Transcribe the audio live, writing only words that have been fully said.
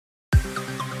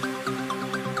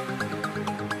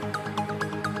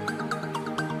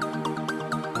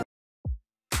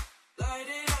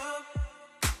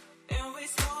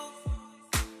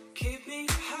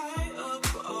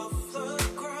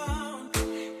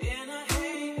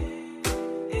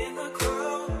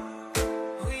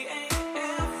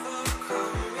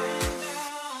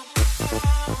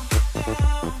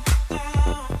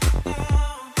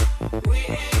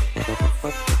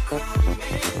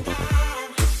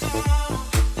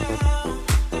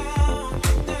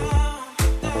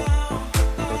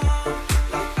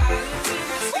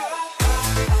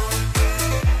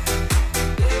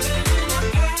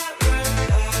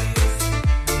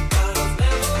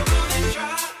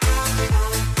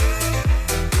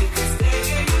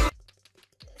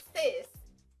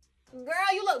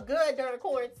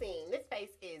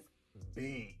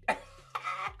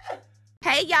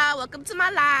Hey y'all, welcome to my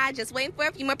live. Just waiting for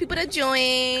a few more people to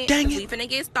join. Dang it. We finna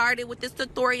get started with this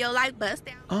tutorial like bust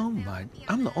down. Oh my,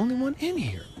 I'm the only one in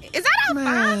here. Is that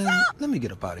Alfonso? Man, let me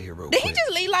get up out of here real Did quick. he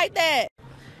just leave like that?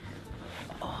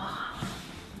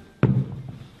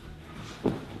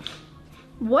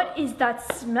 What is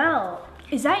that smell?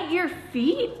 Is that your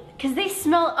feet? Because they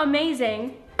smell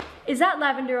amazing. Is that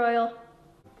lavender oil?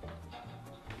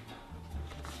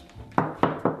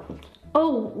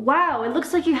 Oh, wow, it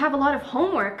looks like you have a lot of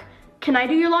homework. Can I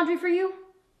do your laundry for you?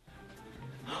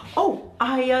 Oh,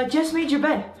 I just made your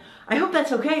bed. I hope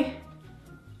that's okay.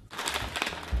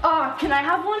 Can I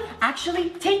have one?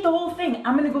 Actually, take the whole thing.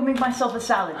 I'm gonna go make myself a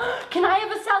salad. Can I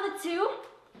have a salad too?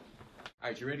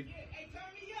 Alright, you ready? Hey, turn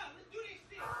me up. Let's do this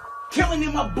shit. Killing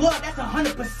in my blood, that's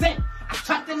 100%. I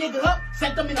chopped the nigga up,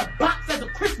 sent them in a box as a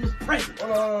Christmas present.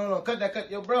 No. Cut that.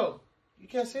 Yo, bro. You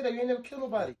can't say that. You ain't never killed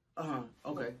nobody.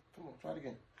 Okay. Come on, try it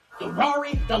again. The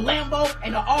Rari, the Lambo,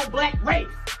 and the all-black Wraith.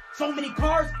 So many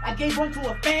cars, I gave one to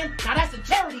a fan. Now that's a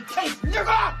charity case,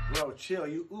 nigga! Bro, chill.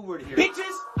 You Ubered here.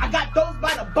 Bitches, I got those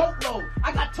by the boatload.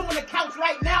 I got 2 on the couch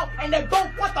right now, and they both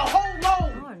want the whole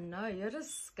load. Oh no, you're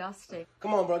disgusting.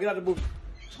 Come on, bro. Get out the booth.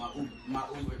 My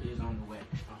Uber is on the way.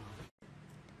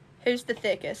 Who's the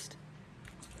thickest?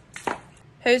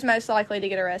 Who's most likely to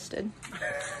get arrested?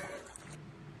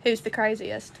 Who's the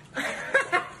craziest?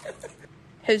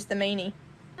 Who's the meanie?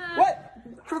 What?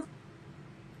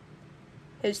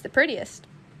 Who's the prettiest?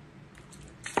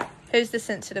 Who's the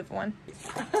sensitive one?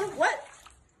 What?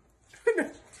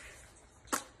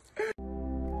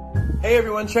 Hey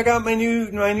everyone, check out my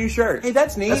new shirt. Hey,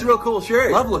 that's neat. That's a real cool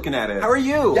shirt. Love looking at it. How are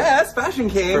you? Yes, Fashion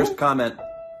King. First comment.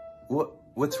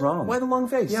 What's wrong? Why the long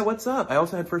face? Yeah, what's up? I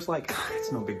also had first like.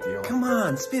 It's no big deal. Come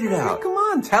on, spit it out. Come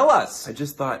on, tell us. I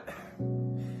just thought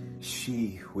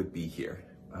she would be here.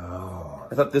 Oh.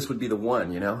 I thought this would be the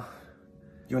one, you know?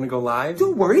 You wanna go live?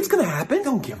 Don't worry, it's gonna happen.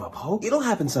 Don't give up hope. It'll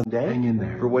happen someday. Hang in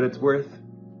there. For what it's worth,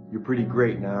 you're pretty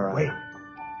great now, right? Wait.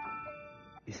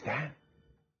 Is that?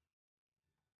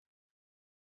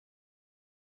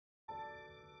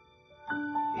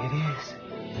 It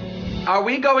is. Are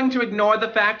we going to ignore the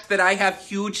fact that I have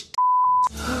huge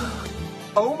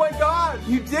Oh my god,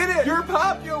 you did it! You're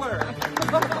popular!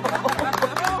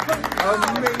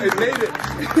 Amazing. It made it.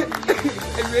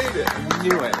 It made it. I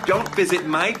knew it. Don't visit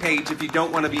my page if you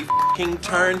don't want to be f***ing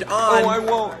turned on. Oh, I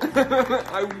won't.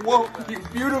 I won't, you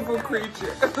beautiful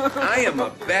creature. I am a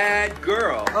bad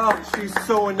girl. Oh, she's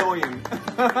so annoying.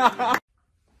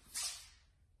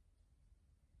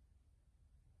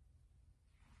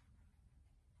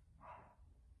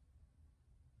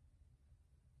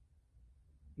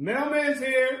 Mailman's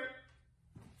here.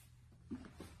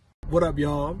 What up,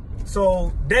 y'all?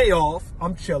 So, day off,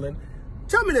 I'm chilling.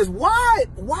 Tell me this, why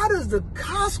does the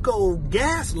Costco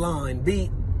gas line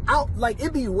be out, like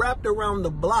it be wrapped around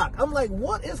the block? I'm like,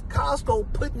 what is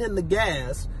Costco putting in the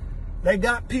gas that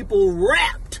got people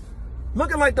wrapped?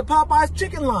 Looking like the Popeyes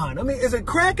chicken line. I mean, is it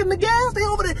cracking the gas? They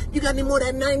over there, you got any more of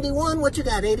that 91? What you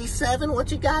got, 87?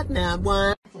 What you got now,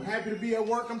 boy? I'm happy to be at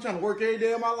work. I'm trying to work every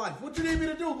day of my life. What you need me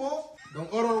to do, boy? Don't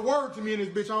utter a word to me in this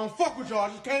bitch. I don't fuck with y'all. I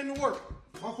just came to work.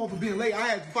 My fault for being late. I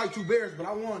had to fight 2 bears, but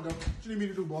I won, though. What you need me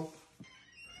to do, boy?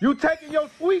 You taking your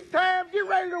sweet time? Get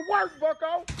ready to work,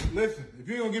 bucko. Listen, if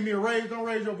you ain't gonna give me a raise, don't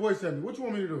raise your voice at me. What you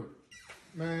want me to do?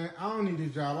 Man, I don't need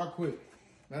this job. I quit.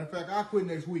 Matter of fact, I quit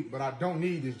next week, but I don't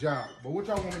need this job. But what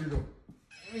y'all want me to do?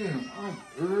 Damn, I'm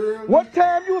early. What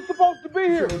time you was supposed to be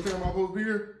here? What time I'm supposed to be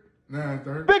here?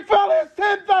 9:30. Big fella, it's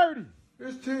 10:30.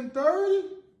 It's 10:30?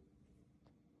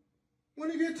 When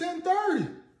it get 10:30?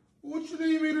 What you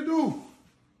need me to do?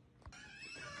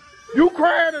 You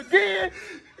crying again?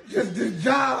 Just this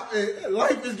job, and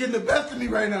life is getting the best of me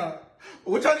right now.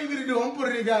 What y'all need me to do? I'm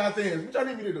putting it in God's hands. What y'all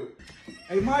need me to do?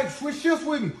 Hey, Mike, switch shifts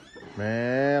with me.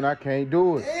 Man, I can't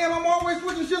do it. Damn, I'm always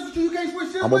switching shifts with you. You can't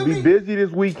switch shifts I'm with gonna me? be busy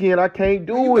this weekend. I can't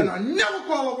do it. I never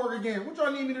call up work again. What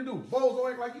y'all need me to do? Bozo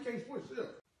act like you can't switch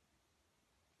shifts.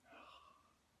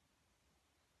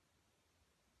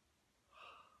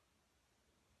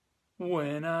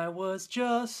 When I was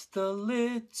just a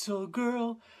little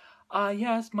girl, I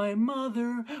asked my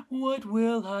mother, what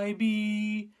will I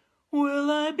be?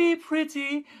 Will I be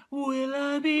pretty? Will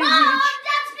I be rich? Mom,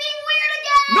 Dad's being weird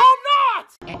again! No, I'm not!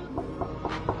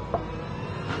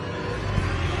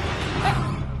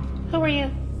 Who are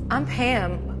you? I'm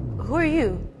Pam. Who are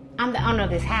you? I'm the owner of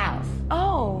this house.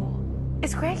 Oh,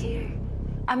 is Greg here?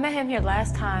 I met him here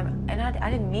last time, and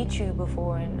I didn't meet you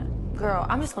before, and girl,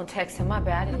 I'm just gonna text him, my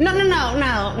bad. No.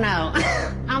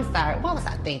 I'm sorry. What was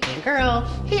I thinking? Girl,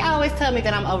 he always tell me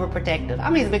that I'm overprotective.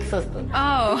 I'm his big sister.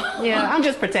 Oh. Yeah, I'm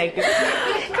just protective.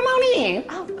 Come on in.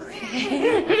 Oh, okay. Hey,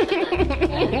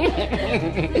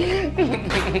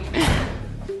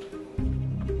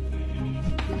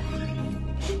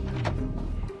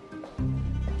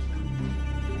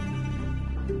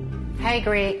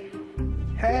 Greg.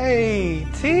 Hey,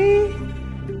 T.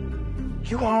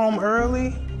 You home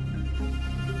early?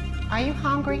 Are you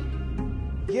hungry?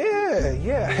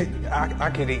 Yeah. I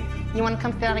could eat. You want to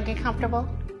come sit down and get comfortable?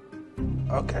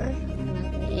 Okay.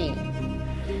 Yeah.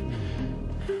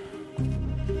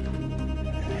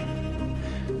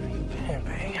 Man,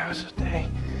 babe, how's your day?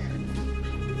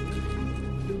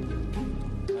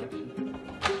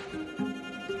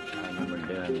 I remember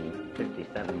doing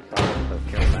 57 songs of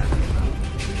Kill Back.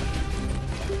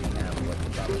 And what's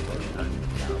about the first time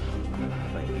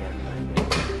but yes,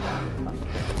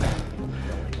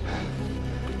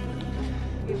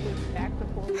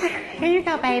 Here you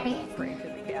go, baby.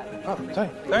 Oh,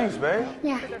 thanks, babe.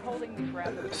 Yeah.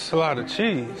 It's a lot of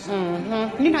cheese.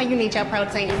 Mm-hmm. You know you need your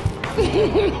protein.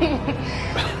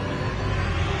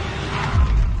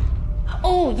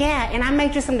 Oh, yeah, and I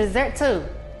made you some dessert, too.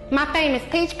 My famous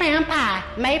peach pan pie,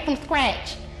 made from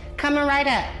scratch. Coming right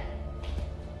up.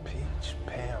 Peach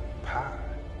pan pie.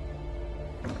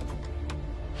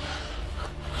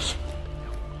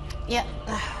 Yep.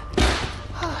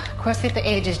 Crusted the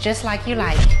edges just like you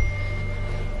like.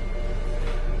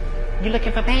 You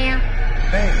looking for Pam?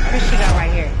 Here she go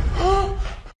right here.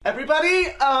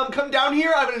 Everybody, come down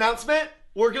here. I have an announcement.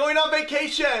 We're going on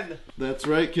vacation. That's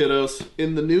right, kiddos.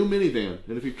 In the new minivan.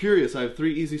 And if you're curious, I have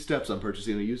 3 easy steps on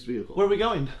purchasing a used vehicle. Where are we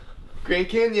going? Grand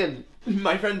Canyon.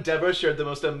 My friend Deborah shared the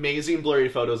most amazing blurry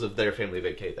photos of their family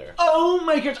vacay there. Oh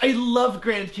my gosh, I love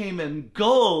Grand Cayman.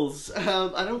 Goals.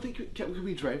 I don't think, can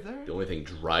we drive there? The only thing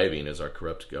driving is our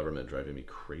corrupt government driving me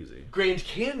crazy. Grand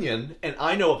Canyon, and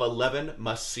I know of 11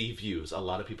 must-see views a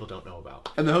lot of people don't know about.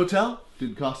 And the hotel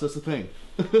didn't cost us a thing.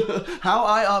 How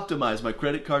I optimize my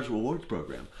credit card's rewards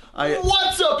program.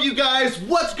 What's up, you guys?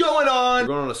 What's going on? We're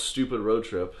going on a stupid road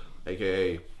trip,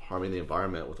 aka harming the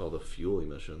environment with all the fuel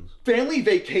emissions. Family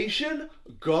vacation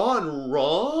gone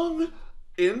wrong?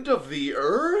 End of the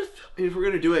earth? And if we're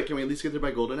gonna do it, can we at least get there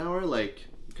by golden hour? Like,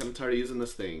 I'm kind of tired of using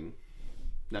this thing.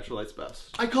 Natural light's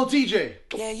best. I call DJ.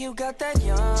 Yeah, you got that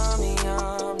yummy,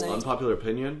 yum. Unpopular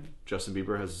opinion, Justin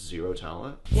Bieber has 0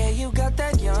 talent. Yeah, you got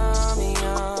that yummy,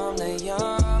 yum, the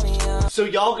yummy, yum. So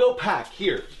y'all go pack.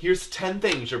 Here's 10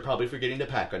 things you're probably forgetting to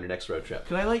pack on your next road trip.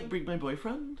 Can I, like, bring my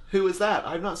boyfriend? Who is that?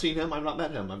 I've not seen him. I've not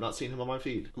met him. I've not seen him on my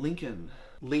feed. Lincoln.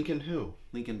 Lincoln who?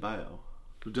 Lincoln bio.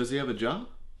 Does he have a job?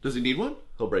 Does he need one?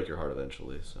 He'll break your heart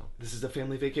eventually, so. This is a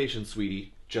family vacation,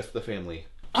 sweetie. Just the family.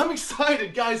 I'm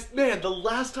excited, guys. Man, the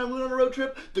last time we went on a road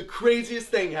trip, the craziest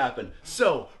thing happened.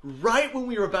 So, right when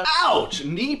we were about— ouch!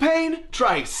 Knee pain?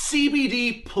 Try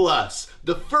CBD Plus.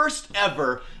 The first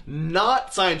ever,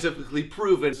 not scientifically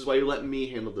proven. This is why you let me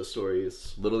handle the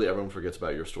stories. Literally everyone forgets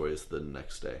about your stories the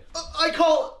next day. I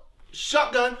call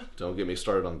shotgun. Don't get me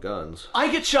started on guns.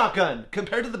 I get shotgun.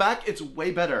 Compared to the back, it's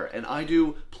way better. And I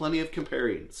do plenty of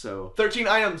comparing, so. 13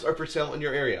 items are for sale in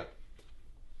your area.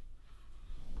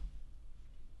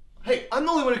 Hey, I'm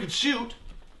the only one who can shoot,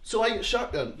 so I get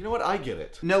shotgun. You know what? I get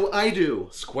it. No, I do.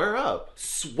 Square up.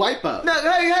 Swipe up. Now,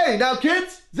 hey, now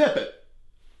kids, zip it.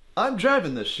 I'm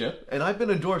driving this ship, and I've been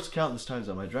endorsed countless times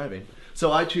on my driving,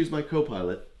 so I choose my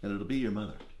co-pilot, and it'll be your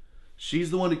mother.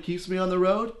 She's the one who keeps me on the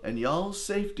road, and y'all's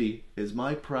safety is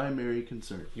my primary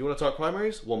concern. You want to talk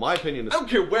primaries? Well, my opinion is— I don't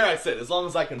care where I sit, as long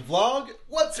as I can vlog.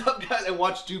 What's up, guys, and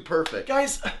watch Do Perfect.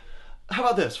 Guys, how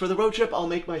about this? For the road trip, I'll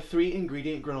make my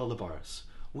 3-ingredient granola bars.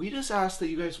 We just ask that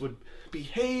you guys would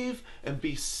behave and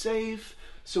be safe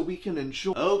so we can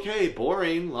enjoy— Okay,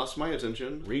 boring. Lost my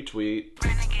attention. Retweet.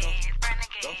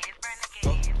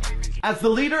 As the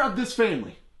leader of this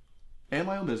family, and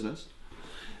my own business,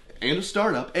 and a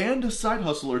startup, and a side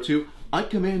hustle or two, I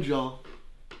command y'all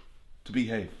to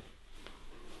behave.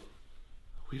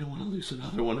 We don't want to lose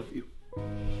another one of you.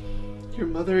 Your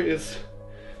mother is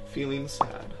feeling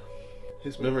sad.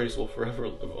 His memories will forever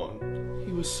live on.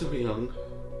 He was so young.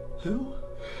 Who?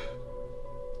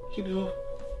 You know,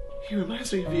 he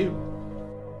reminds me of you.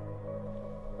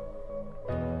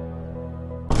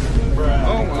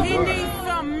 Oh my He God. needs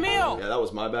some milk. Yeah, that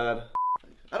was my bad.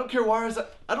 I don't care where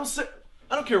I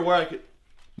don't care where I could—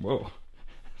 Whoa.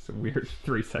 It's a weird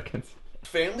 3 seconds.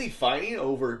 Family fighting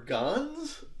over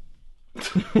guns?